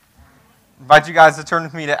Invite you guys to turn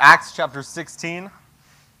with me to Acts chapter 16.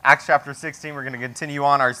 Acts chapter 16, we're going to continue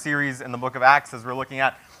on our series in the book of Acts as we're looking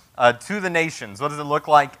at to the nations. What does it look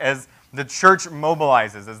like as the church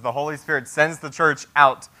mobilizes, as the Holy Spirit sends the church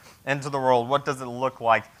out into the world? What does it look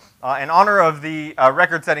like? In honor of the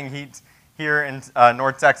record-setting heat here in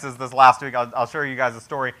North Texas this last week, I'll show you guys a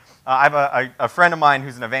story. I have a friend of mine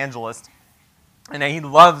who's an evangelist, and he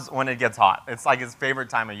loves when it gets hot. It's like his favorite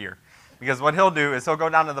time of year. Because what he'll do is he'll go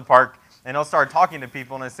down to the park, and he'll start talking to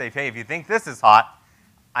people and he'll say, hey, if you think this is hot,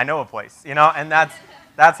 I know a place, and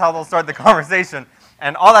that's how they'll start the conversation.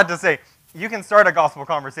 And all that to say, you can start a gospel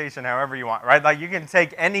conversation however you want, right? Like you can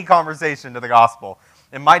take any conversation to the gospel.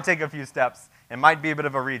 It might take a few steps. It might be a bit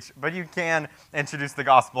of a reach, but you can introduce the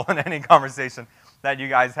gospel in any conversation that you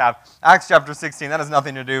guys have. Acts chapter 16, that has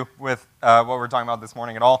nothing to do with what we're talking about this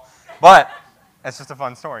morning at all, but it's just a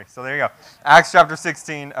fun story. So there you go. Acts chapter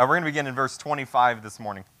 16, we're going to begin in verse 25 this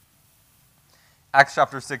morning. Acts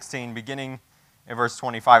chapter 16, beginning in verse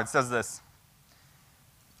 25, it says this.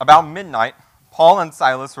 About midnight, Paul and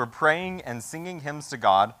Silas were praying and singing hymns to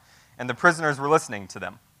God, and the prisoners were listening to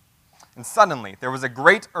them. And suddenly there was a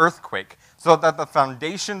great earthquake, so that the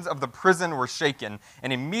foundations of the prison were shaken,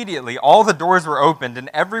 and immediately all the doors were opened, and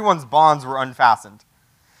everyone's bonds were unfastened.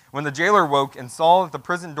 When the jailer woke and saw that the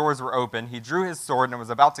prison doors were open, he drew his sword and was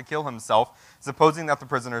about to kill himself, supposing that the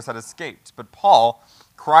prisoners had escaped. But Paul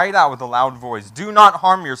cried out with a loud voice, "Do not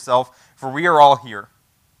harm yourself, for we are all here."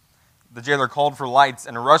 The jailer called for lights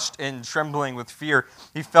and rushed in, trembling with fear.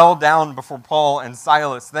 He fell down before Paul and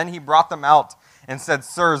Silas. Then he brought them out and said,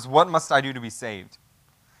 "Sirs, what must I do to be saved?"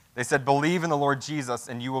 They said, "Believe in the Lord Jesus,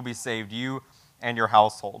 and you will be saved, you and your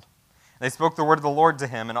household." They spoke the word of the Lord to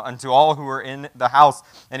him and unto all who were in the house.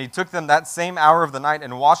 And he took them that same hour of the night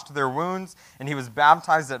and washed their wounds, and he was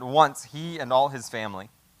baptized at once, he and all his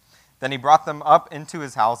family. Then he brought them up into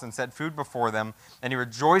his house and set food before them, and he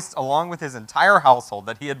rejoiced along with his entire household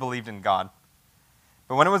that he had believed in God.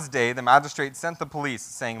 But when it was day, the magistrate sent the police,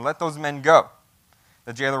 saying, "Let those men go."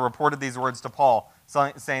 The jailer reported these words to Paul,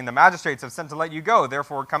 saying, "The magistrates have sent to let you go,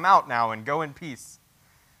 therefore come out now and go in peace."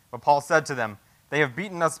 But Paul said to them, "They have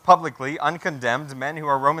beaten us publicly, uncondemned, men who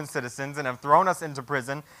are Roman citizens, and have thrown us into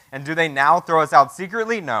prison, and do they now throw us out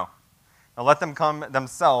secretly? No. Now let them come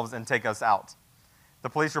themselves and take us out." The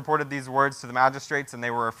police reported these words to the magistrates, and they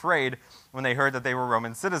were afraid when they heard that they were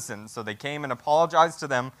Roman citizens. So they came and apologized to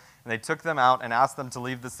them, and they took them out and asked them to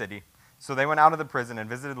leave the city. So they went out of the prison and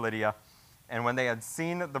visited Lydia, and when they had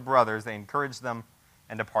seen the brothers, they encouraged them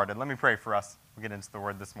and departed. Let me pray for us. We'll get into the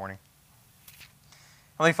word this morning.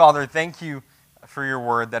 Heavenly Father, thank you for your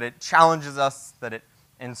word, that it challenges us, that it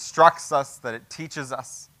instructs us, that it teaches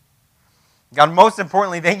us. God, most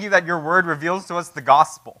importantly, thank you that your word reveals to us the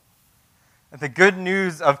gospel, the good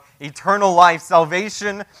news of eternal life,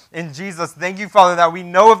 salvation in Jesus. Thank you, Father, that we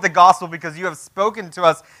know of the gospel because you have spoken to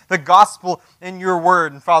us the gospel in your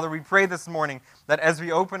word. And Father, we pray this morning that as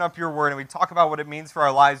we open up your word and we talk about what it means for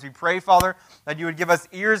our lives, we pray, Father, that you would give us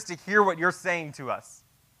ears to hear what you're saying to us.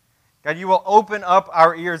 God, you will open up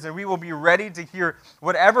our ears and we will be ready to hear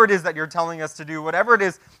whatever it is that you're telling us to do, whatever it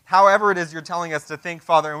is, however it is you're telling us to think,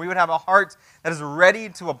 Father, and we would have a heart that is ready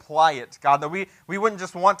to apply it, God, that we wouldn't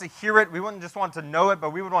just want to hear it, we wouldn't just want to know it, but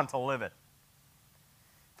we would want to live it.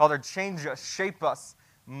 Father, change us, shape us,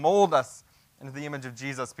 mold us into the image of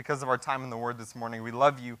Jesus because of our time in the Word this morning. We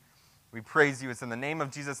love you. We praise you. It's in the name of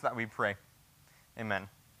Jesus that we pray. Amen.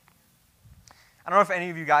 I don't know if any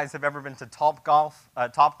of you guys have ever been to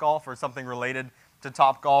Topgolf or something related to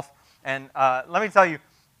Topgolf. And let me tell you,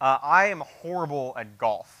 I am horrible at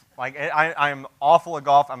golf. Like I am awful at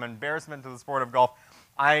golf. I'm an embarrassment to the sport of golf.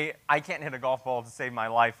 I can't hit a golf ball to save my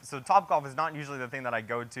life. So Topgolf is not usually the thing that I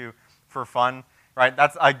go to for fun, right?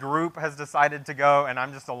 That's a group has decided to go, and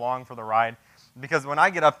I'm just along for the ride. Because when I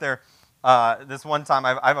get up there, this one time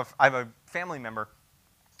I have a family member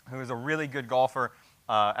who is a really good golfer.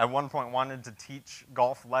 At one point wanted to teach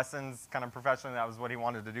golf lessons kind of professionally. That was what he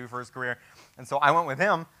wanted to do for his career. And so I went with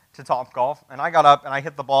him to Topgolf, and I got up and I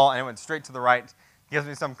hit the ball and it went straight to the right. He gives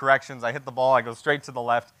me some corrections. I hit the ball, I go straight to the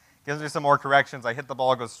left. Gives me some more corrections. I hit the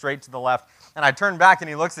ball, it goes straight to the left. And I turn back and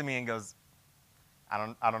he looks at me and goes, I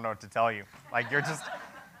don't know what to tell you. Like you're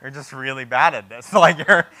just really bad at this. Like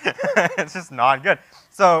it's just not good.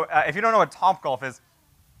 So if you don't know what Topgolf is,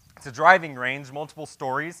 it's a driving range, multiple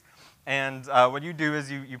stories. And what you do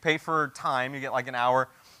is you pay for time, you get like an hour,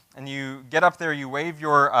 and you get up there, you wave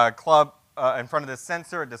your club in front of this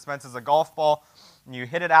sensor, it dispenses a golf ball, and you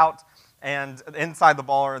hit it out, and inside the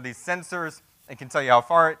ball are these sensors. It can tell you how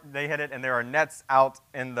far they hit it, and there are nets out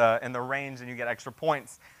in the range, and you get extra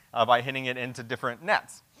points by hitting it into different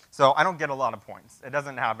nets. So I don't get a lot of points. It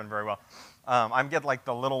doesn't happen very well. I get like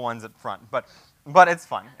the little ones at front, but it's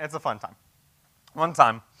fun. It's a fun time. One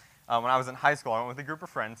time, when I was in high school, I went with a group of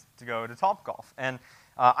friends to go to Topgolf, and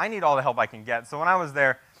I need all the help I can get. So when I was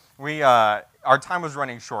there, our time was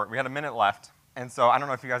running short. We had a minute left, and so I don't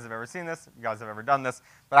know if you guys have ever seen this, if you guys have ever done this,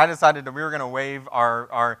 but I decided that we were going to wave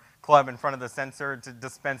our club in front of the sensor to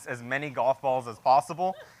dispense as many golf balls as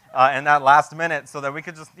possible in that last minute, so that we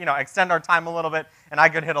could just extend our time a little bit, and I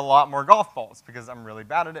could hit a lot more golf balls because I'm really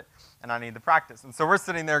bad at it and I need the practice. And so we're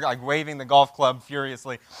sitting there like waving the golf club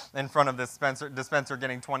furiously in front of this dispenser,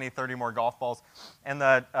 getting 20, 30 more golf balls. And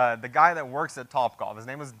the guy that works at Topgolf, his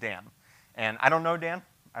name was Dan, and I don't know Dan.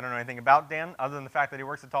 I don't know anything about Dan other than the fact that he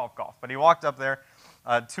works at Topgolf. But he walked up there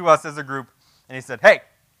to us as a group, and he said, "Hey,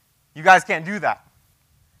 you guys can't do that."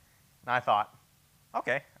 And I thought,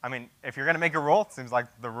 okay, I mean, if you're going to make a rule, it seems like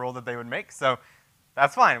the rule that they would make, so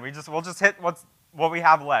that's fine. We'll just hit what we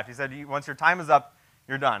have left. He said, once your time is up,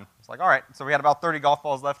 you're done. It's like, all right. So we had about 30 golf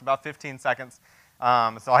balls left, about 15 seconds.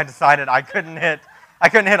 So I decided I couldn't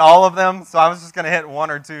hit all of them, so I was just going to hit one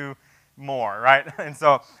or two more, right? And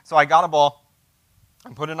so I got a ball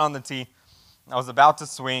and put it on the tee. I was about to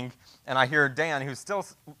swing, and I hear Dan, who's still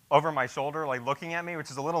over my shoulder, like looking at me, which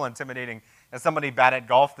is a little intimidating. As somebody bad at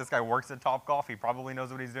golf, this guy works at Topgolf. He probably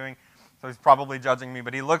knows what he's doing, so he's probably judging me.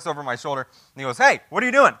 But he looks over my shoulder, and he goes, "Hey, what are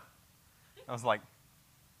you doing?" I was like,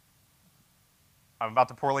 "I'm about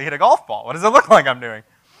to poorly hit a golf ball. What does it look like I'm doing?"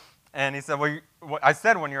 And he said, "Well, I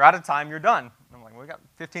said when you're out of time, you're done." And I'm like, "We got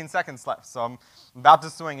 15 seconds left." So I'm about to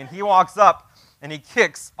swing, and he walks up, and he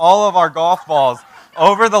kicks all of our golf balls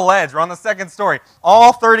over the ledge. We're on the second story.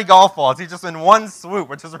 All 30 golf balls. He just in one swoop,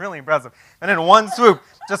 which is really impressive. And in one swoop,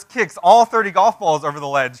 just kicks all 30 golf balls over the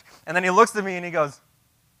ledge. And then he looks at me and he goes,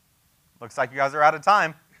 "Looks like you guys are out of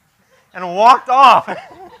time." And walked off.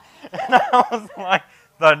 And I was like,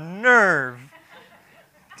 the nerve.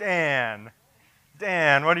 Dan,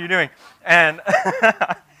 what are you doing? And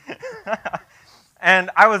and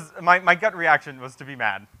my gut reaction was to be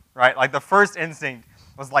mad, right? Like the first instinct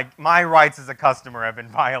was like, my rights as a customer have been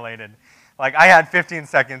violated. Like I had 15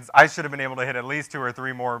 seconds. I should have been able to hit at least 2 or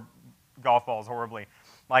 3 more golf balls horribly.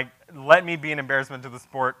 Like, let me be an embarrassment to the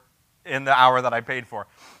sport in the hour that I paid for.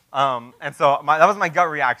 And so that was my gut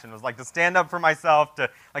reaction, was like to stand up for myself, to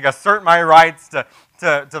like assert my rights,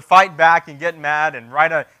 to fight back and get mad and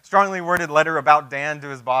write a strongly worded letter about Dan to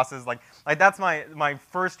his bosses. Like that's my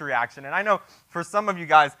first reaction. And I know for some of you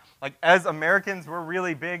guys, like as Americans, we're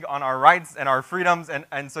really big on our rights and our freedoms,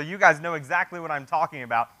 and so you guys know exactly what I'm talking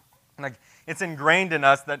about. Like it's ingrained in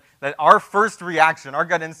us that our first reaction, our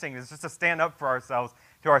gut instinct, is just to stand up for ourselves,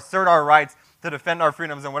 to assert our rights, to defend our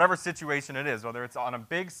freedoms in whatever situation it is, whether it's on a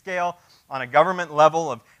big scale, on a government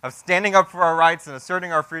level of standing up for our rights and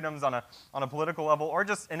asserting our freedoms on a political level, or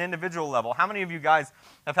just an individual level. How many of you guys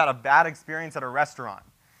have had a bad experience at a restaurant,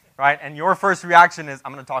 right? And your first reaction is,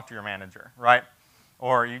 I'm going to talk to your manager, right?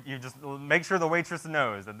 Or you just make sure the waitress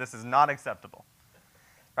knows that this is not acceptable,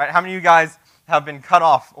 right? How many of you guys have been cut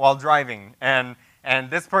off while driving, and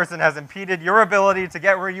this person has impeded your ability to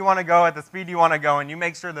get where you want to go at the speed you want to go, and you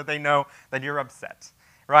make sure that they know that you're upset,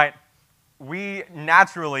 right? We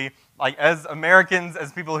naturally, like as Americans,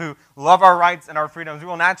 as people who love our rights and our freedoms, we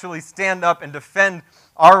will naturally stand up and defend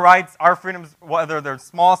our rights, our freedoms, whether they're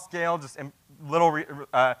small scale, just little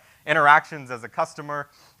interactions as a customer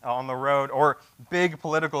on the road, or big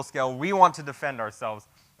political scale. We want to defend ourselves,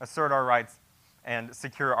 assert our rights, and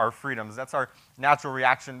secure our freedoms. That's our natural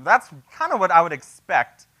reaction. That's kind of what I would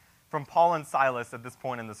expect from Paul and Silas at this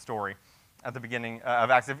point in the story, at the beginning of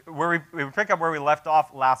Acts. We pick up where we left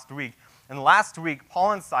off last week. And last week,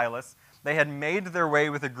 Paul and Silas, they had made their way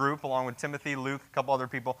with a group, along with Timothy, Luke, a couple other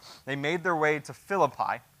people. They made their way to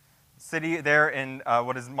Philippi, city there in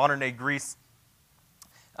what is modern-day Greece.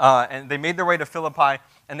 And they made their way to Philippi,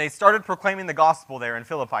 and they started proclaiming the gospel there in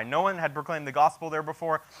Philippi. No one had proclaimed the gospel there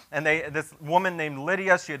before, and this woman named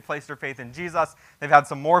Lydia, she had placed her faith in Jesus. They've had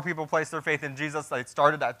some more people place their faith in Jesus. They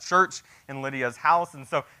started a church in Lydia's house, and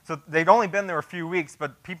so they'd only been there a few weeks,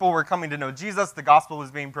 but people were coming to know Jesus. The gospel was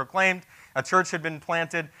being proclaimed. A church had been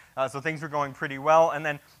planted, so things were going pretty well. And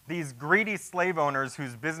then these greedy slave owners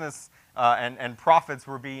whose business and profits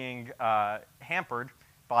were being hampered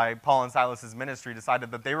by Paul and Silas' ministry decided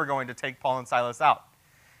that they were going to take Paul and Silas out.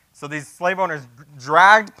 So these slave owners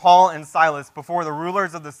dragged Paul and Silas before the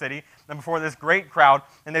rulers of the city and before this great crowd,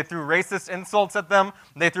 and they threw racist insults at them.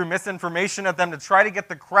 They threw misinformation at them to try to get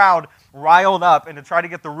the crowd riled up and to try to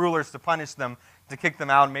get the rulers to punish them, to kick them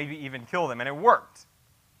out, and maybe even kill them. And it worked.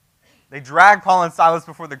 They drag Paul and Silas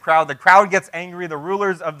before the crowd. The crowd gets angry. The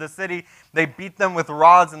rulers of the city, they beat them with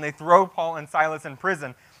rods, and they throw Paul and Silas in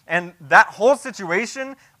prison. And that whole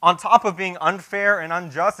situation, on top of being unfair and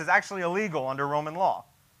unjust, is actually illegal under Roman law.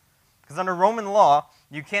 Because under Roman law,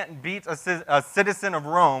 you can't beat a citizen of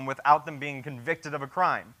Rome without them being convicted of a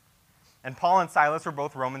crime. And Paul and Silas were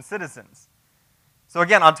both Roman citizens. So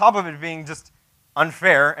again, on top of it being just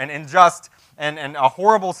unfair and unjust and a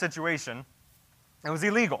horrible situation, it was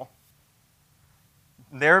illegal.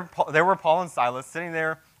 There were Paul and Silas sitting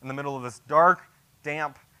there in the middle of this dark,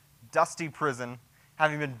 damp, dusty prison,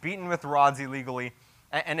 having been beaten with rods illegally.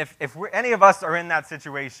 And if any of us are in that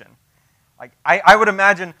situation, like I would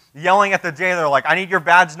imagine yelling at the jailer, like, I need your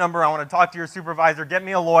badge number, I want to talk to your supervisor, get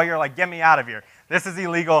me a lawyer, like, get me out of here. This is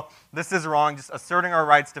illegal, this is wrong, just asserting our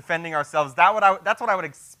rights, defending ourselves. That's what I would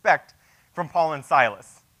expect from Paul and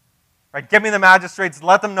Silas. Right? Give me the magistrates,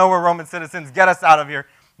 let them know we're Roman citizens, get us out of here.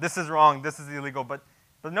 This is wrong, this is illegal. But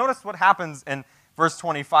notice what happens in verse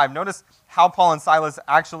 25. Notice how Paul and Silas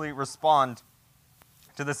actually respond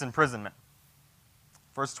to this imprisonment.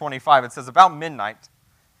 Verse 25, it says, about midnight,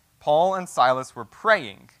 Paul and Silas were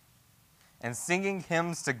praying and singing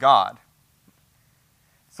hymns to God.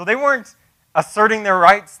 So they weren't asserting their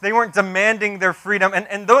rights. They weren't demanding their freedom.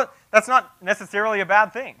 And that's not necessarily a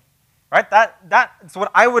bad thing. Right? That's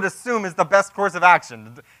what I would assume is the best course of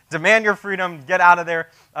action. Demand your freedom, get out of there,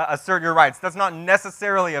 assert your rights. That's not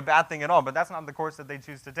necessarily a bad thing at all, but that's not the course that they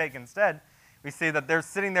choose to take. Instead, we see that they're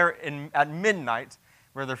sitting there at midnight,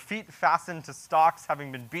 where their feet fastened to stocks,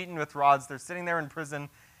 having been beaten with rods. They're sitting there in prison,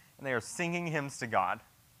 and they are singing hymns to God.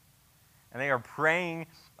 And they are praying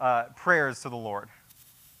prayers to the Lord.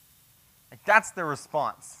 Like, that's their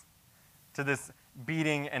response to this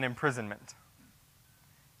beating and imprisonment.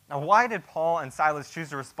 Now, why did Paul and Silas choose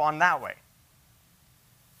to respond that way?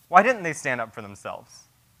 Why didn't they stand up for themselves?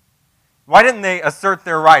 Why didn't they assert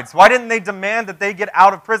their rights? Why didn't they demand that they get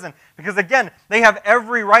out of prison? Because again, they have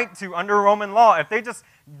every right to under Roman law. If they just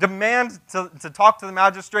demand to talk to the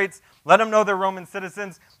magistrates, let them know they're Roman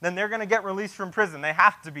citizens, then they're going to get released from prison. They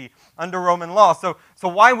have to be under Roman law. So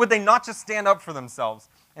why would they not just stand up for themselves?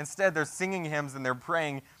 Instead, they're singing hymns and they're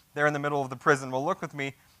praying there in the middle of the prison. Well, look with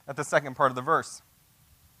me at the second part of the verse.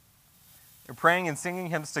 They're praying and singing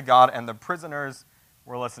hymns to God, and the prisoners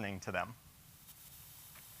were listening to them.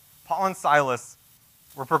 Paul and Silas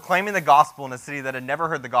were proclaiming the gospel in a city that had never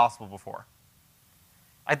heard the gospel before.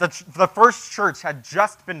 The first church had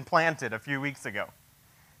just been planted a few weeks ago.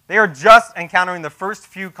 They are just encountering the first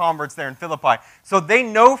few converts there in Philippi. So they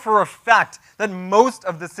know for a fact that most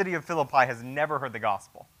of the city of Philippi has never heard the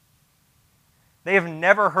gospel. They have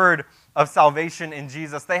never heard of salvation in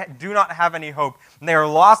Jesus. They do not have any hope. And they are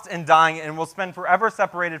lost and dying and will spend forever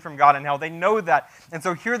separated from God in hell. They know that. And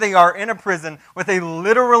so here they are in a prison with a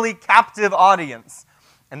literally captive audience.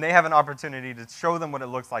 And they have an opportunity to show them what it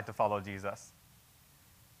looks like to follow Jesus.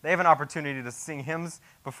 They have an opportunity to sing hymns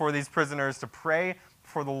before these prisoners, to pray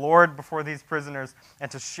before the Lord before these prisoners, and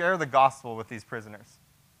to share the gospel with these prisoners.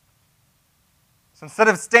 So instead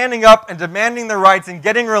of standing up and demanding their rights and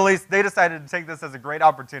getting released, they decided to take this as a great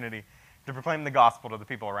opportunity to proclaim the gospel to the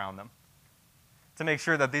people around them, to make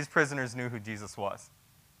sure that these prisoners knew who Jesus was.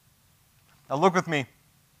 Now look with me,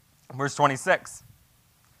 verse 26.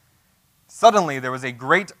 Suddenly there was a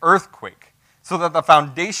great earthquake, so that the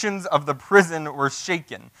foundations of the prison were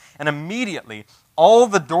shaken, and immediately all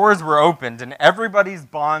the doors were opened and everybody's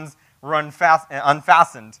bonds were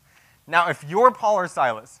unfastened. Now if you're Paul or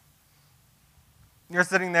Silas, you're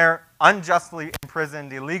sitting there unjustly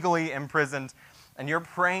imprisoned, illegally imprisoned, and you're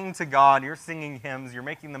praying to God, you're singing hymns, you're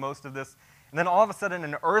making the most of this, and then all of a sudden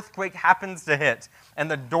an earthquake happens to hit, and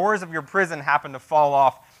the doors of your prison happen to fall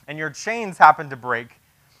off, and your chains happen to break.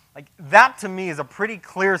 Like, that to me is a pretty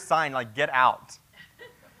clear sign, like, get out.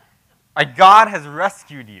 Like, God has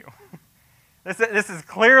rescued you. This is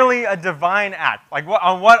clearly a divine act. Like,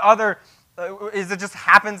 on what other... is it just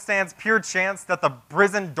happenstance, pure chance that the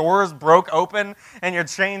prison doors broke open and your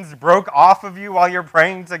chains broke off of you while you're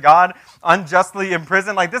praying to God, unjustly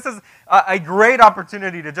imprisoned? Like, this is a great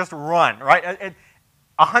opportunity to just run, right?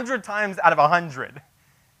 100 times out of 100.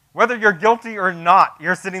 Whether you're guilty or not,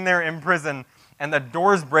 you're sitting there in prison and the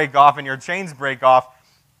doors break off and your chains break off.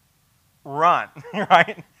 Run,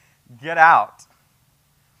 right? Get out.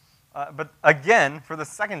 But again, for the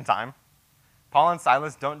second time, Paul and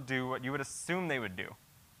Silas don't do what you would assume they would do.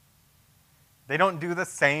 They don't do the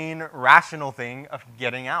sane, rational thing of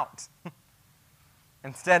getting out.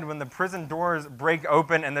 Instead, when the prison doors break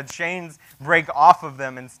open and the chains break off of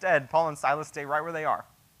them, instead, Paul and Silas stay right where they are.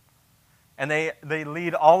 And they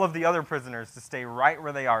lead all of the other prisoners to stay right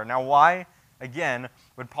where they are. Now, why, again,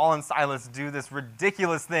 would Paul and Silas do this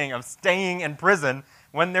ridiculous thing of staying in prison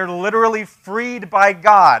when they're literally freed by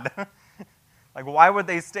God? Like, why would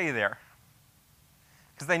they stay there?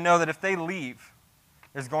 Because they know that if they leave,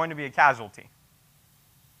 there's going to be a casualty.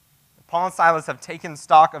 Paul and Silas have taken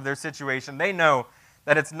stock of their situation. They know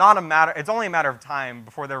that it's only a matter of time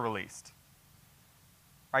before they're released.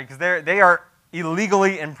 Right? Because they are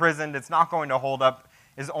illegally imprisoned. It's not going to hold up.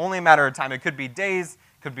 It's only a matter of time. It could be days,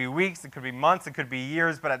 it could be weeks, it could be months, it could be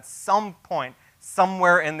years, but at some point,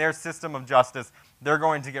 somewhere in their system of justice, they're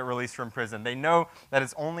going to get released from prison. They know that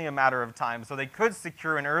it's only a matter of time, so they could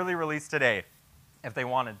secure an early release today if they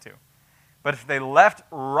wanted to. But if they left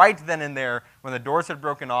right then and there, when the doors had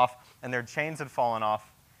broken off and their chains had fallen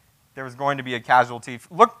off, there was going to be a casualty.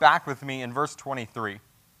 Look back with me in verse 23.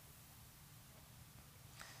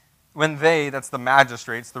 When they, that's the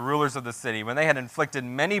magistrates, the rulers of the city, when they had inflicted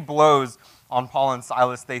many blows on Paul and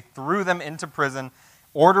Silas, they threw them into prison,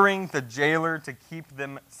 ordering the jailer to keep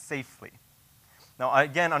them safely. Now,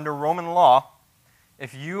 again, under Roman law,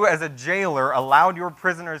 if you as a jailer allowed your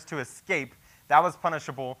prisoners to escape, that was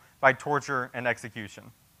punishable by torture and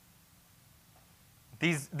execution.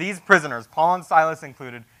 These prisoners, Paul and Silas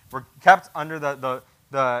included, were kept under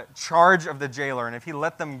the charge of the jailer, and if he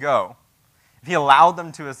let them go, if he allowed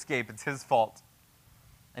them to escape, it's his fault,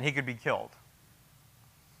 and he could be killed.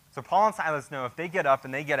 So Paul and Silas know if they get up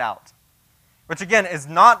and they get out, which again is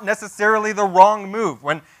not necessarily the wrong move.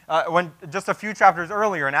 When just a few chapters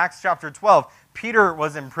earlier in Acts chapter 12, Peter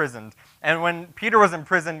was imprisoned. And when Peter was in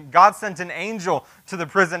prison, God sent an angel to the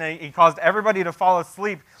prison, and he caused everybody to fall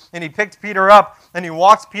asleep. And he picked Peter up, and he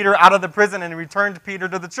walked Peter out of the prison, and he returned Peter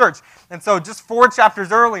to the church. And so just 4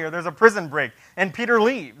 chapters earlier, there's a prison break, and Peter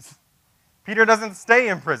leaves. Peter doesn't stay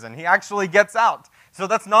in prison. He actually gets out. So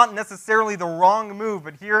that's not necessarily the wrong move,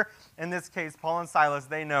 but here, in this case, Paul and Silas,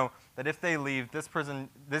 they know that if they leave,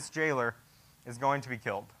 this jailer is going to be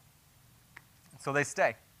killed. So they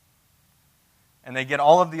stay. And they get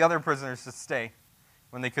all of the other prisoners to stay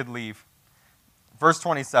when they could leave. Verse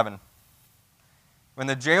 27. When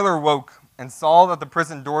the jailer woke and saw that the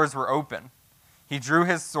prison doors were open, he drew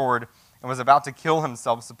his sword and was about to kill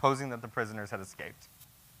himself, supposing that the prisoners had escaped.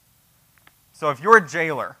 So if you're a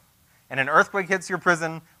jailer, and an earthquake hits your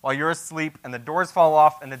prison while you're asleep, and the doors fall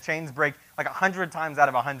off, and the chains break, like 100 times out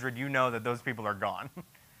of 100, you know that those people are gone.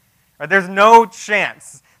 Right? There's no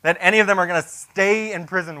chance that any of them are going to stay in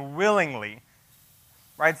prison willingly.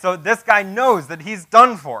 Right? So this guy knows that he's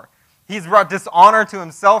done for. He's brought dishonor to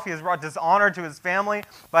himself. He has brought dishonor to his family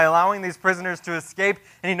by allowing these prisoners to escape,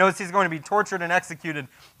 and he knows he's going to be tortured and executed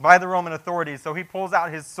by the Roman authorities. So he pulls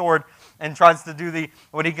out his sword and tries to do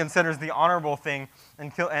what he considers the honorable thing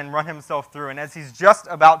and run himself through. And as he's just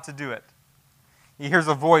about to do it, he hears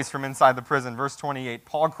a voice from inside the prison. Verse 28,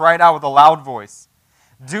 Paul cried out with a loud voice,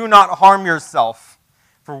 "Do not harm yourself,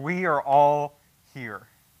 for we are all here."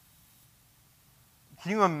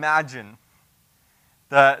 Can you imagine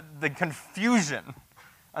the confusion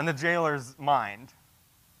on the jailer's mind?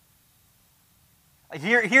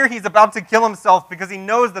 Here he's about to kill himself because he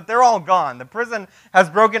knows that they're all gone. The prison has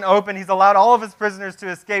broken open. He's allowed all of his prisoners to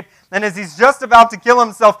escape. And as he's just about to kill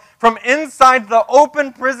himself, from inside the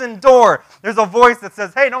open prison door, there's a voice that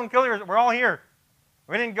says, "Hey, don't kill yourself. We're all here.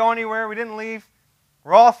 We didn't go anywhere. We didn't leave.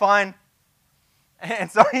 We're all fine."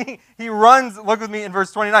 And so he runs. Look with me in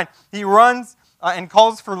verse 29. He runs and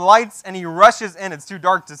calls for lights, and he rushes in. It's too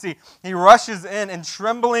dark to see. He rushes in, and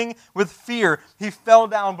trembling with fear, he fell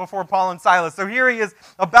down before Paul and Silas. So here he is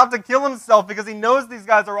about to kill himself because he knows these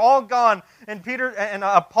guys are all gone. And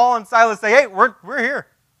Paul and Silas say, "Hey, we're here.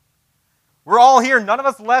 We're all here. None of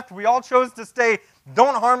us left. We all chose to stay.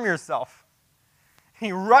 Don't harm yourself."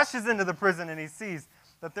 He rushes into the prison, and he sees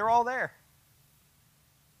that they're all there.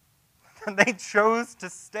 They chose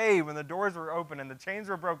to stay when the doors were open and the chains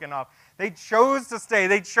were broken off. They chose to stay.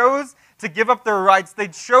 They chose to give up their rights. They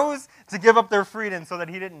chose to give up their freedom so that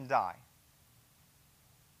he didn't die.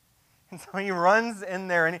 And so he runs in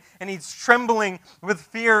there, and he's trembling with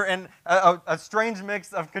fear and a strange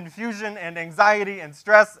mix of confusion and anxiety and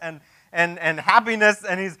stress and happiness.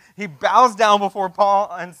 And he bows down before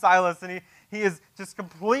Paul and Silas, and he is just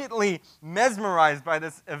completely mesmerized by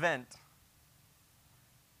this event.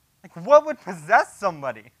 Like, what would possess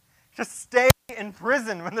somebody to stay in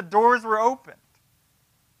prison when the doors were opened?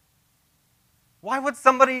 Why would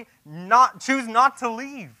somebody choose not to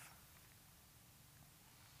leave?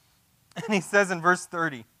 And he says in verse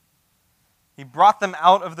 30, he brought them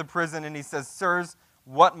out of the prison, and he says, "Sirs,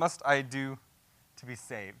 what must I do to be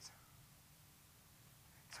saved?"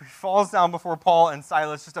 So he falls down before Paul and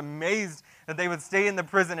Silas, just amazed that they would stay in the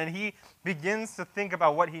prison, and he begins to think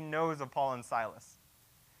about what he knows of Paul and Silas.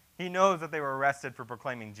 He knows that they were arrested for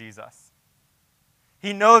proclaiming Jesus.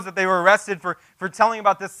 He knows that they were arrested for telling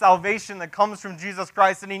about this salvation that comes from Jesus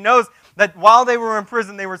Christ. And he knows that while they were in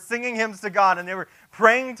prison, they were singing hymns to God and they were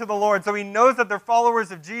praying to the Lord. So he knows that they're followers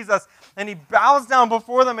of Jesus. And he bows down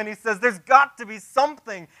before them and he says, there's got to be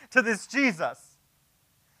something to this Jesus.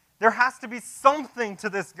 There has to be something to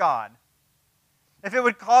this God. If it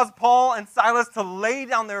would cause Paul and Silas to lay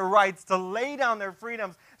down their rights, to lay down their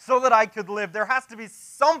freedoms so that I could live, there has to be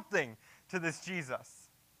something to this Jesus.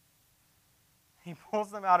 He pulls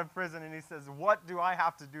them out of prison and he says, what do I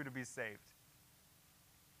have to do to be saved?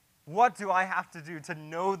 What do I have to do to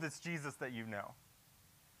know this Jesus that you know?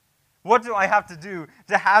 What do I have to do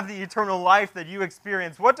to have the eternal life that you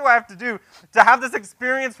experience? What do I have to do to have this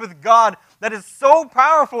experience with God that is so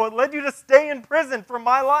powerful it led you to stay in prison for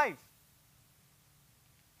my life?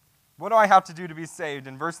 What do I have to do to be saved?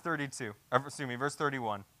 In verse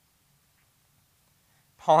 31.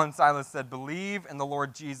 Paul and Silas said, believe in the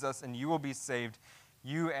Lord Jesus and you will be saved,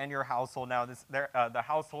 you and your household. Now, the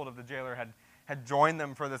household of the jailer had joined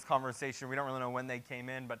them for this conversation. We don't really know when they came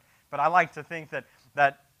in, but I like to think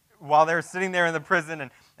that while they're sitting there in the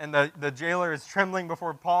prison and the jailer is trembling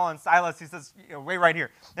before Paul and Silas, he says, wait right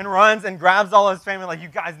here, and runs and grabs all his family like, you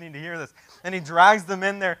guys need to hear this. And he drags them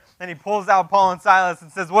in there and he pulls out Paul and Silas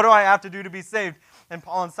and says, what do I have to do to be saved? And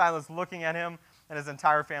Paul and Silas, looking at him and his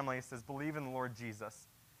entire family, says, believe in the Lord Jesus.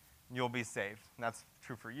 You'll be saved. And that's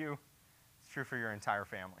true for you. It's true for your entire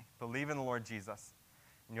family. Believe in the Lord Jesus,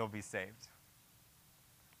 and you'll be saved.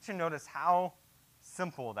 You should notice how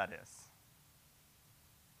simple that is.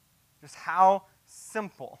 Just how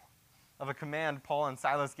simple of a command Paul and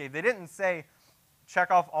Silas gave. They didn't say, check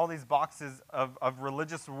off all these boxes of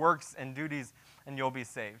religious works and duties, and you'll be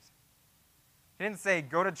saved. He didn't say,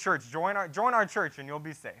 go to church, join our church, and you'll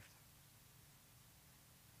be saved.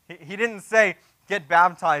 He didn't say, get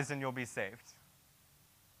baptized and you'll be saved.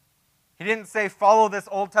 He didn't say, follow this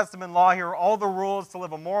Old Testament law. Here are all the rules to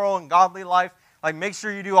live a moral and godly life. Like, make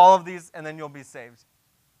sure you do all of these and then you'll be saved.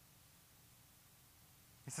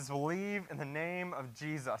 He says, believe in the name of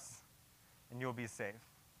Jesus and you'll be saved.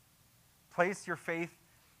 Place your faith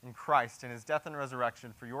in Christ and his death and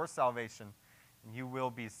resurrection for your salvation and you will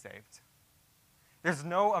be saved. There's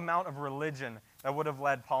no amount of religion that would have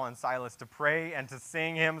led Paul and Silas to pray and to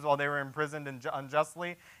sing hymns while they were imprisoned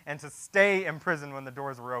unjustly and to stay in prison when the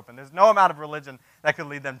doors were open. There's no amount of religion that could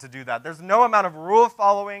lead them to do that. There's no amount of rule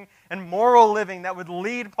following and moral living that would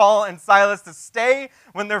lead Paul and Silas to stay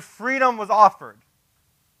when their freedom was offered.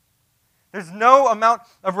 There's no amount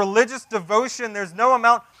of religious devotion. There's no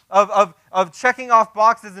amount of checking off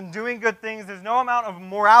boxes and doing good things. There's no amount of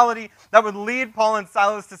morality that would lead Paul and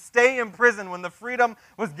Silas to stay in prison when the freedom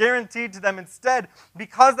was guaranteed to them. Instead,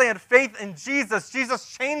 because they had faith in Jesus,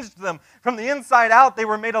 Jesus changed them from the inside out. They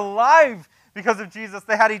were made alive because of Jesus.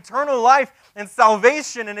 They had eternal life and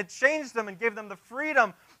salvation, and it changed them and gave them the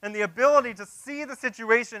freedom and the ability to see the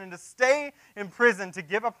situation and to stay in prison, to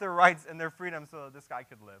give up their rights and their freedom so that this guy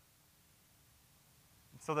could live.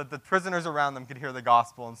 So that the prisoners around them could hear the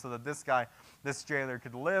gospel, and so that this jailer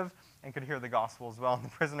could live and could hear the gospel as well. And the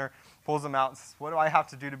prisoner pulls him out and says, what do I have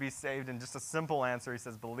to do to be saved? And just a simple answer, he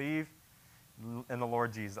says, believe in the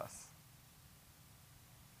Lord Jesus.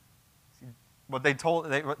 What they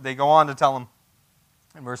go on to tell him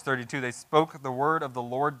in verse 32, they spoke the word of the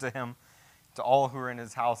Lord to him, to all who were in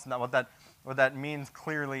his house. And what that means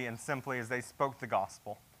clearly and simply is they spoke the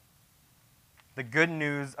gospel. The good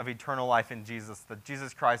news of eternal life in Jesus, that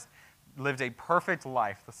Jesus Christ lived a perfect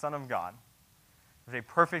life, the Son of God, lived a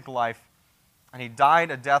perfect life, and he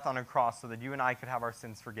died a death on a cross so that you and I could have our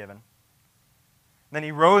sins forgiven. Then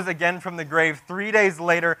he rose again from the grave 3 days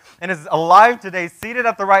later and is alive today, seated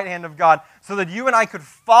at the right hand of God, so that you and I could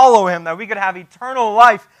follow him, that we could have eternal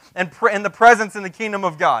life and in the presence in the kingdom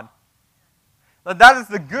of God. That is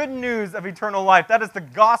the good news of eternal life. That is the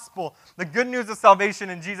gospel, the good news of salvation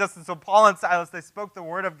in Jesus. And so Paul and Silas, they spoke the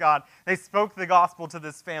word of God. They spoke the gospel to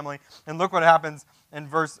this family. And look what happens in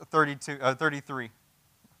verse 33.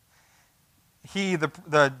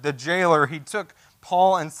 The jailer, he took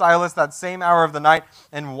Paul and Silas that same hour of the night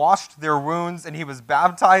and washed their wounds, and he was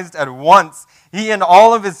baptized at once, he and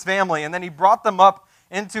all of his family. And then he brought them up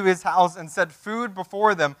into his house and set food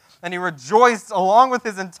before them. And he rejoiced along with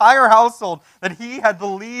his entire household that he had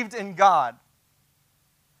believed in God.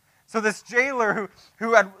 So this jailer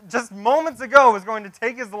who had just moments ago was going to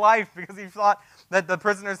take his life because he thought that the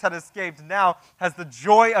prisoners had escaped, now has the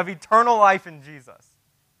joy of eternal life in Jesus.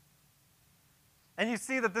 And you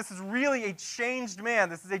see that this is really a changed man.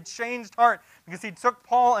 This is a changed heart because he took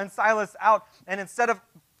Paul and Silas out, and instead of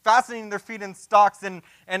fastening their feet in stocks and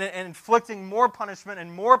inflicting more punishment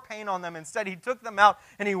and more pain on them. Instead, he took them out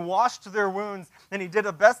and he washed their wounds, and he did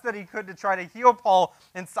the best that he could to try to heal Paul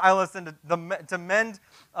and Silas and to mend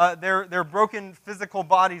their broken physical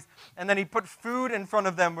bodies. And then he put food in front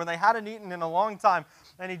of them when they hadn't eaten in a long time.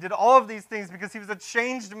 And he did all of these things because he was a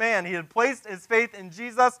changed man. He had placed his faith in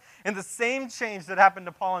Jesus, and the same change that happened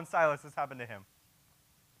to Paul and Silas has happened to him.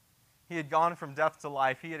 He had gone from death to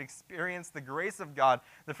life. He had experienced the grace of God,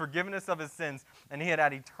 the forgiveness of his sins, and he had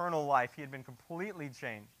had eternal life. He had been completely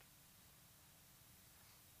changed.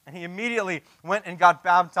 And he immediately went and got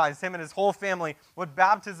baptized, him and his whole family. What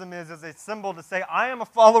baptism is a symbol to say, I am a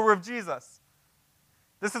follower of Jesus.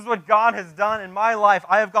 This is what God has done in my life.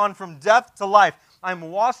 I have gone from death to life. I'm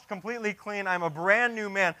washed completely clean. I'm a brand new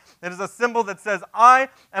man. It is a symbol that says, I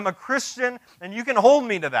am a Christian, and you can hold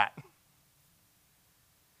me to that.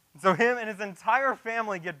 So him and his entire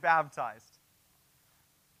family get baptized.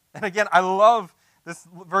 And again, I love this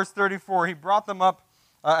verse 34. He brought them up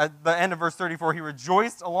at the end of verse 34. He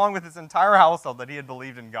rejoiced along with his entire household that he had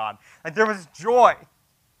believed in God. Like there was joy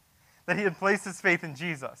that he had placed his faith in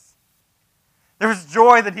Jesus. There was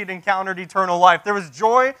joy that he'd encountered eternal life. There was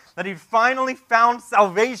joy that he'd finally found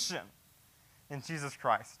salvation in Jesus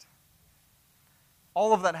Christ.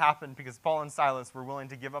 All of that happened because Paul and Silas were willing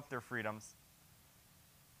to give up their freedoms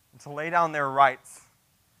and to lay down their rights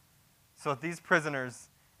so that these prisoners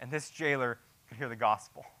and this jailer could hear the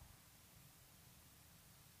gospel.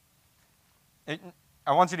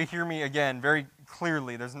 I want you to hear me again very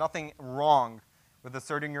clearly. There's nothing wrong with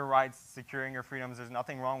asserting your rights, securing your freedoms. There's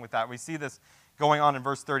nothing wrong with that. We see this going on in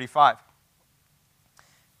verse 35.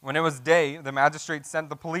 When it was day, the magistrate sent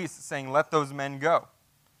the police, saying, let those men go.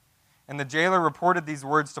 And the jailer reported these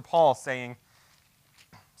words to Paul, saying,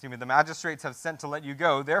 the magistrates have sent to let you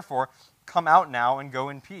go, therefore come out now and go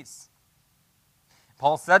in peace.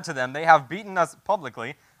 Paul said to them, they have beaten us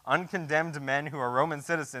publicly, uncondemned men who are Roman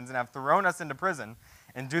citizens, and have thrown us into prison.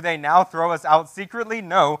 And do they now throw us out secretly?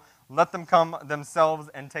 No, let them come themselves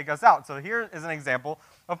and take us out. So here is an example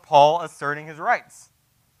of Paul asserting his rights.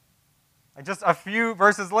 And just a few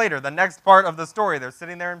verses later, the next part of the story, they're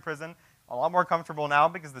sitting there in prison, a lot more comfortable now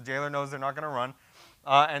because the jailer knows they're not going to run.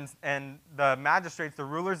 And the magistrates, the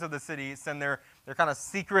rulers of the city, send their kind of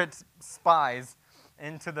secret spies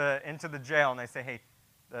into the jail, and they say, hey,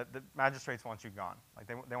 the magistrates want you gone. Like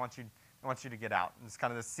they want you to get out. And it's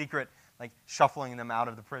kind of this secret, like shuffling them out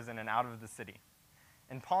of the prison and out of the city.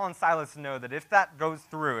 And Paul and Silas know that if that goes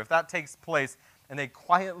through, if that takes place, and they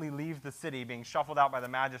quietly leave the city being shuffled out by the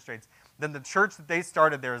magistrates, then the church that they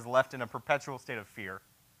started there is left in a perpetual state of fear.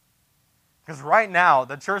 Because right now,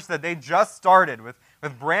 the church that they just started with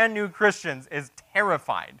brand new Christians is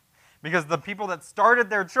terrified. Because the people that started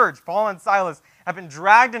their church, Paul and Silas, have been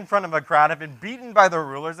dragged in front of a crowd, have been beaten by the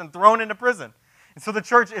rulers, and thrown into prison. And so the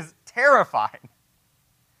church is terrified.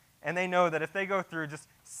 And they know that if they go through just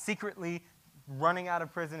secretly running out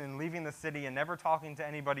of prison and leaving the city and never talking to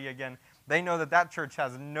anybody again, they know that church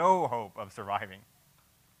has no hope of surviving.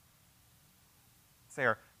 They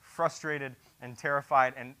are frustrated and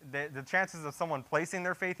terrified, and the chances of someone placing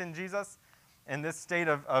their faith in Jesus in this state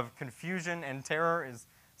of confusion and terror is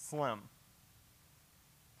slim.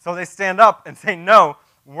 So they stand up and say, no,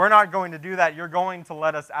 we're not going to do that. You're going to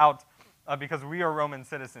let us out because we are Roman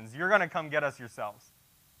citizens. You're going to come get us yourselves.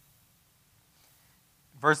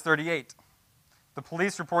 Verse 38, the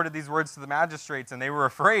police reported these words to the magistrates, and they were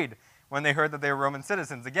afraid when they heard that they were Roman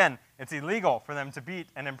citizens. Again, it's illegal for them to beat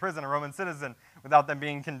and imprison a Roman citizen without them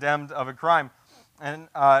being condemned of a crime. And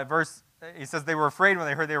he says they were afraid when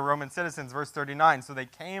they heard they were Roman citizens, verse 39. So they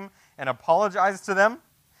came and apologized to them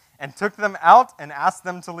and took them out and asked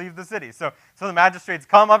them to leave the city. So the magistrates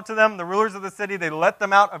come up to them, the rulers of the city, they let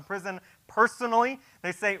them out of prison personally.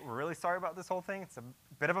 They say, we're really sorry about this whole thing. It's a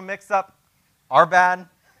bit of a mix-up, our bad.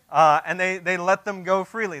 And they let them go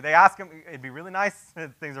freely. They ask them, it'd be really nice,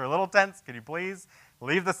 things are a little tense, could you please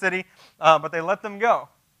leave the city? But they let them go.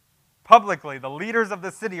 Publicly, the leaders of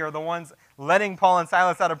the city are the ones letting Paul and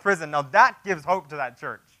Silas out of prison. Now that gives hope to that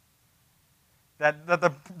church. That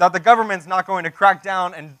the government's not going to crack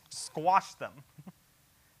down and squash them.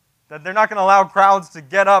 That they're not going to allow crowds to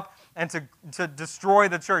get up and to destroy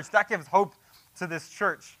the church. That gives hope to this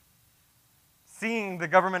church. Seeing the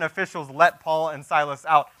government officials let Paul and Silas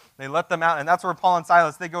out. They let them out, and that's where Paul and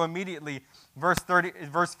Silas, they go immediately. Verse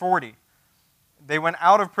 40. They went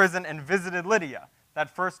out of prison and visited Lydia, that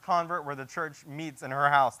first convert where the church meets in her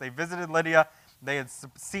house. They visited Lydia. They had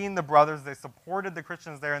seen the brothers. They supported the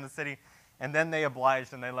Christians there in the city, and then they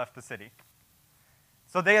obliged and they left the city.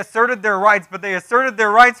 So they asserted their rights, but they asserted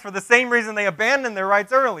their rights for the same reason they abandoned their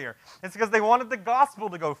rights earlier. It's because they wanted the gospel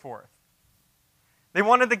to go forth. They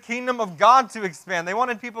wanted the kingdom of God to expand. They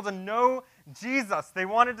wanted people to know Jesus. They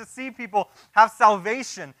wanted to see people have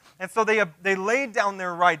salvation. And so they laid down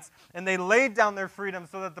their rights and they laid down their freedom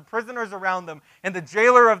so that the prisoners around them and the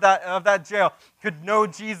jailer of that jail could know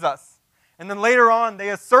Jesus. And then later on, they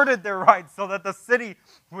asserted their rights so that the city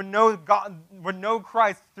would know God, would know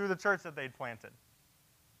Christ through the church that they'd planted.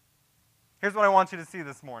 Here's what I want you to see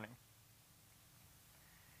this morning.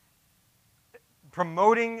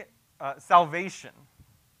 Promoting salvation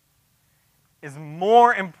is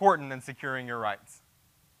more important than securing your rights.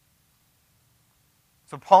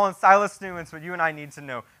 So Paul and Silas knew, and it's what you and I need to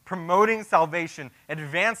know. Promoting salvation,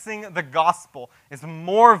 advancing the gospel is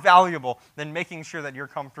more valuable than making sure that you're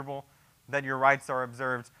comfortable, that your rights are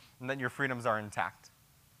observed, and that your freedoms are intact.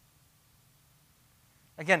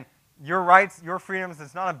 Again, your rights, your freedoms,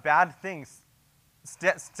 it's not a bad thing.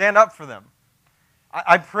 Stand up for them.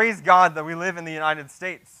 I praise God that we live in the United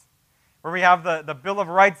States, where we have the Bill of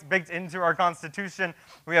Rights baked into our Constitution.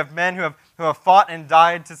 We have men who have fought and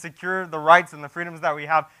died to secure the rights and the freedoms that we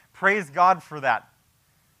have. Praise God for that.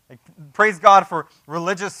 Praise God for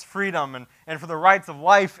religious freedom and for the rights of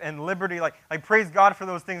life and liberty. Like praise God for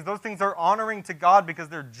those things. Those things are honoring to God because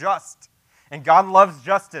they're just. And God loves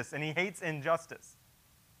justice, and He hates injustice.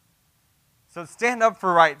 So stand up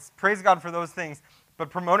for rights. Praise God for those things. But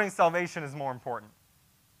promoting salvation is more important.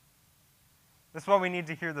 This is what we need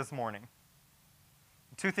to hear this morning.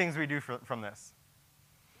 Two things we do from this.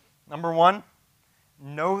 Number one,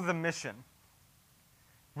 know the mission.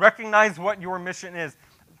 Recognize what your mission is.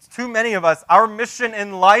 Too many of us, our mission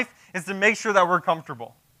in life is to make sure that we're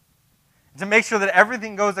comfortable. To make sure that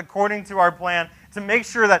everything goes according to our plan. To make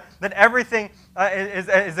sure that everything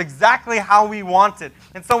is exactly how we want it.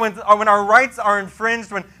 And so when our rights are infringed,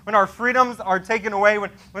 when our freedoms are taken away,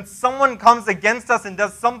 when someone comes against us and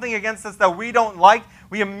does something against us that we don't like,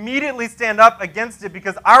 we immediately stand up against it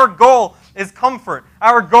because our goal is comfort.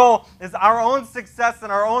 Our goal is our own success in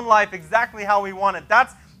our own life exactly how we want it.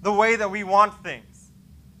 That's the way that we want things.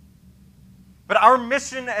 But our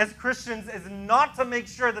mission as Christians is not to make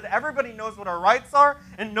sure that everybody knows what our rights are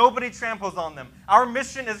and nobody tramples on them. Our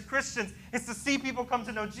mission as Christians is to see people come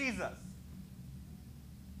to know Jesus.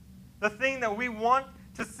 The thing that we want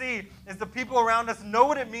to see is the people around us know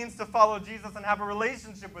what it means to follow Jesus and have a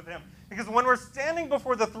relationship with Him. Because when we're standing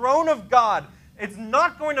before the throne of God, it's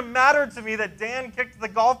not going to matter to me that Dan kicked the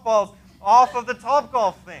golf balls off of the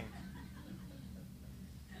Topgolf thing.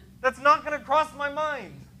 That's not going to cross my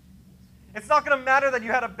mind. It's not going to matter that you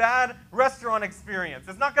had a bad restaurant experience.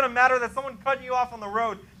 It's not going to matter that someone cut you off on the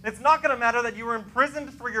road. It's not going to matter that you were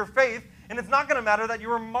imprisoned for your faith. And it's not going to matter that you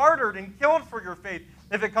were martyred and killed for your faith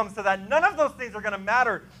if it comes to that. None of those things are going to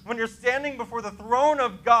matter when you're standing before the throne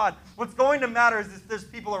of God. What's going to matter is if there's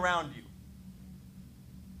people around you.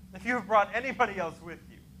 If you have brought anybody else with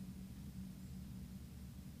you.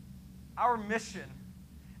 Our mission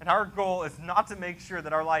and our goal is not to make sure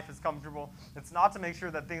that our life is comfortable. It's not to make sure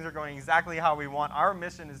that things are going exactly how we want. Our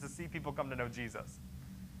mission is to see people come to know Jesus.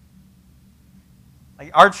 Like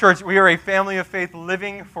our church, we are a family of faith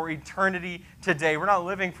living for eternity today. We're not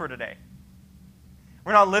living for today.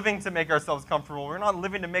 We're not living to make ourselves comfortable. We're not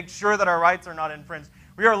living to make sure that our rights are not infringed.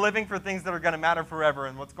 We are living for things that are going to matter forever,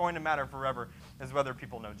 and what's going to matter forever is whether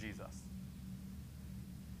people know Jesus.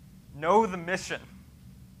 Know the mission.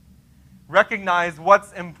 Recognize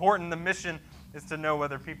what's important. The mission is to know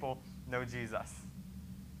whether people know Jesus.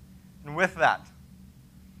 And with that,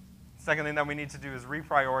 the second thing that we need to do is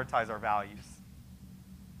reprioritize our values.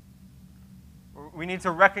 We need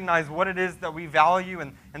to recognize what it is that we value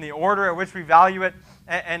and the order at which we value it,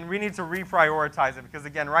 and we need to reprioritize it. Because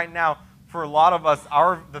again, right now, for a lot of us,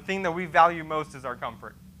 the thing that we value most is our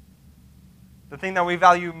comfort. The thing that we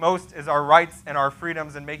value most is our rights and our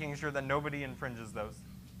freedoms and making sure that nobody infringes those.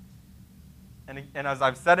 And as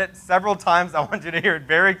I've said it several times, I want you to hear it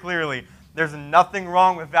very clearly. There's nothing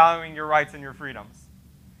wrong with valuing your rights and your freedoms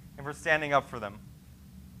and for standing up for them.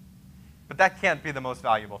 But that can't be the most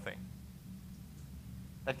valuable thing.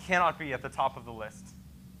 That cannot be at the top of the list.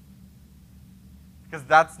 Because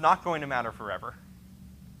that's not going to matter forever.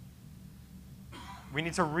 We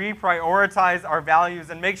need to reprioritize our values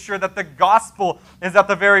and make sure that the gospel is at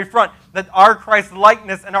the very front, that our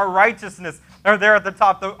Christ-likeness and our righteousness are there at the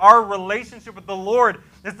top, that our relationship with the Lord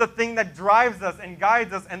is the thing that drives us and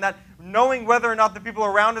guides us, and that knowing whether or not the people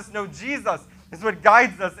around us know Jesus is what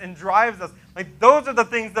guides us and drives us. Like, those are the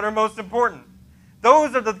things that are most important.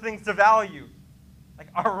 Those are the things to value. Like,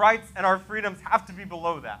 our rights and our freedoms have to be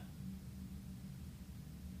below that.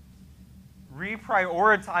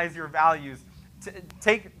 reprioritize your values,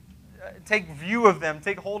 take view of them,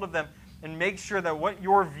 take hold of them, and make sure that what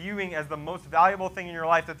you're viewing as the most valuable thing in your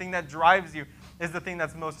life, the thing that drives you, is the thing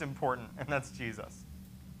that's most important, and that's Jesus.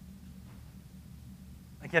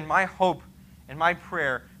 Again, my hope and my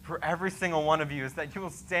prayer for every single one of you is that you will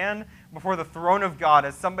stand before the throne of God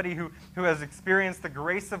as somebody who has experienced the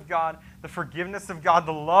grace of God, the forgiveness of God,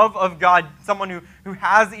 the love of God, someone who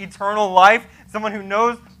has eternal life, someone who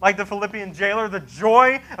knows, like the Philippian jailer, the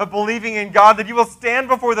joy of believing in God, that you will stand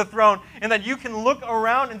before the throne and that you can look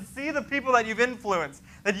around and see the people that you've influenced,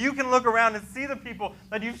 that you can look around and see the people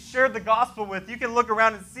that you've shared the gospel with. You can look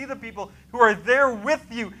around and see the people who are there with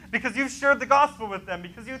you because you've shared the gospel with them,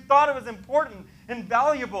 because you thought it was important and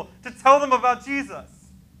valuable to tell them about Jesus.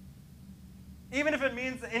 Even if it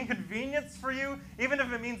means inconvenience for you, even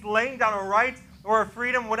if it means laying down a right or a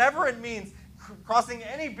freedom, whatever it means, crossing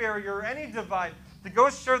any barrier or any divide, to go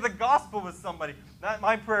share the gospel with somebody.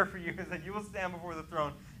 My prayer for you is that you will stand before the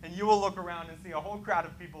throne and you will look around and see a whole crowd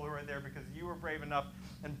of people who are there because you were brave enough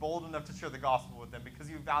and bold enough to share the gospel with them, because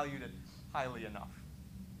you valued it highly enough.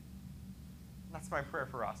 That's my prayer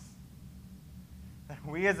for us. That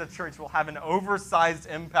we as a church will have an oversized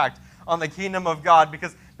impact on the kingdom of God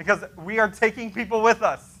because we are taking people with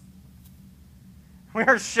us. We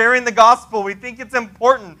are sharing the gospel. We think it's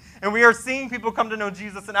important. And we are seeing people come to know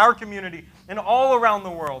Jesus in our community and all around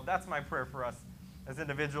the world. That's my prayer for us as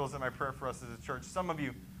individuals and my prayer for us as a church. Some of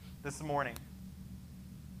you this morning,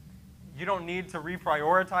 you don't need to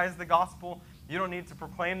reprioritize the gospel. You don't need to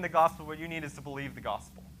proclaim the gospel. What you need is to believe the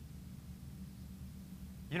gospel.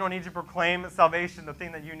 You don't need to proclaim salvation. The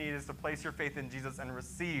thing that you need is to place your faith in Jesus and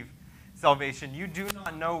receive salvation. You do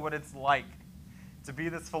not know what it's like to be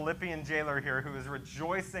this Philippian jailer here who is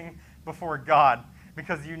rejoicing before God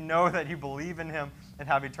because you know that you believe in him and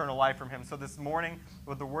have eternal life from him. So this morning,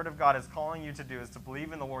 what the Word of God is calling you to do is to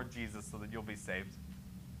believe in the Lord Jesus so that you'll be saved.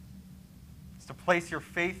 It's to place your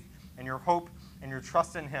faith and your hope and your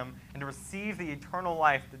trust in him and to receive the eternal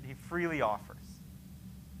life that he freely offers.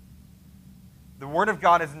 The Word of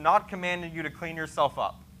God is not commanding you to clean yourself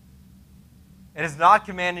up. It is not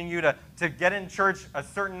commanding you to get in church a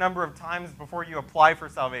certain number of times before you apply for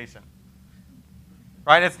salvation.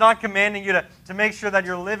 Right? It's not commanding you to make sure that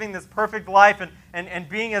you're living this perfect life and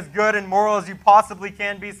being as good and moral as you possibly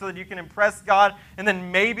can be so that you can impress God, and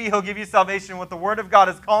then maybe he'll give you salvation. What the Word of God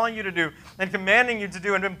is calling you to do and commanding you to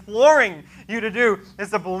do and imploring you to do is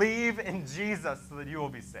to believe in Jesus so that you will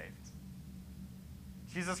be saved.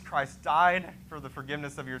 Jesus Christ died for the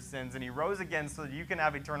forgiveness of your sins, and he rose again so that you can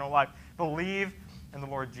have eternal life. Believe in the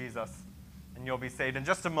Lord Jesus, and you'll be saved. In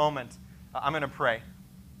just a moment, I'm going to pray.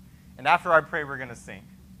 And after I pray, we're going to sing.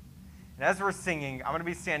 And as we're singing, I'm going to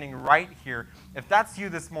be standing right here. If that's you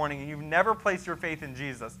this morning and you've never placed your faith in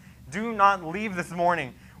Jesus, do not leave this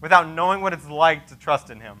morning without knowing what it's like to trust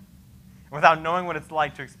in him, without knowing what it's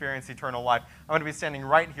like to experience eternal life. I'm going to be standing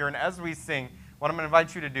right here, and as we sing, what I'm going to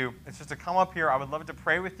invite you to do is just to come up here. I would love to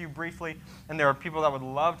pray with you briefly, and there are people that would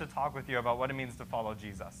love to talk with you about what it means to follow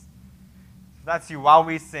Jesus. If that's you, while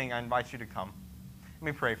we sing, I invite you to come.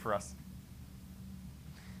 Let me pray for us.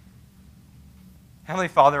 Heavenly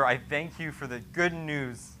Father, I thank you for the good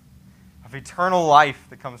news of eternal life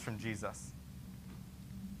that comes from Jesus.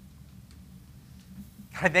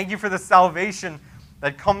 I thank you for the salvation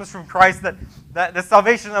that comes from Christ, that the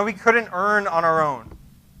salvation that we couldn't earn on our own.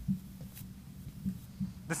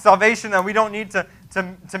 The salvation that we don't need to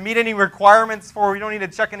meet any requirements for, we don't need to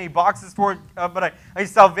check any boxes for, but a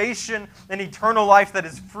salvation and eternal life that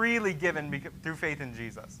is freely given through faith in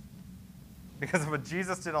Jesus. Because of what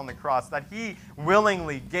Jesus did on the cross, that he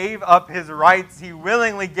willingly gave up his rights, he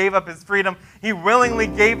willingly gave up his freedom, he willingly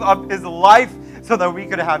gave up his life so that we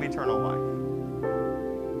could have eternal life.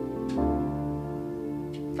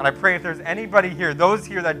 God, I pray if there's anybody here, those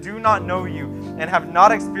here that do not know you and have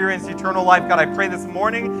not experienced eternal life, God, I pray this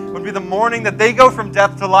morning would be the morning that they go from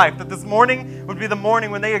death to life, that this morning would be the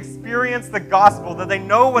morning when they experience the gospel, that they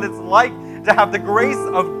know what it's like to have the grace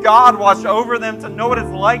of God wash over them, to know what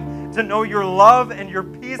it's like to know your love and your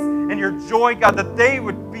peace and your joy, God, that they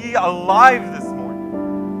would be alive this morning.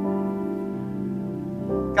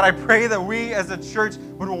 God, I pray that we as a church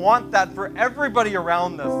would want that for everybody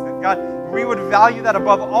around us. That God, we would value that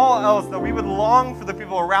above all else, that we would long for the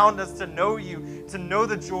people around us to know you, to know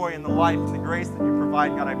the joy and the life and the grace that you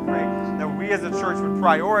provide. God, I pray that we as a church would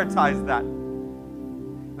prioritize that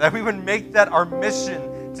we would make that our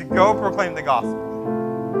mission to go proclaim the gospel,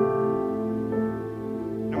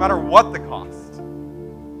 no matter what the cost.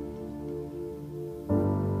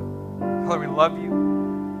 Father, we love you.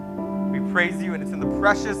 We praise you, and it's in the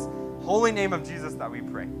precious, holy name of Jesus that we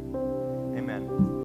pray. Amen. Amen.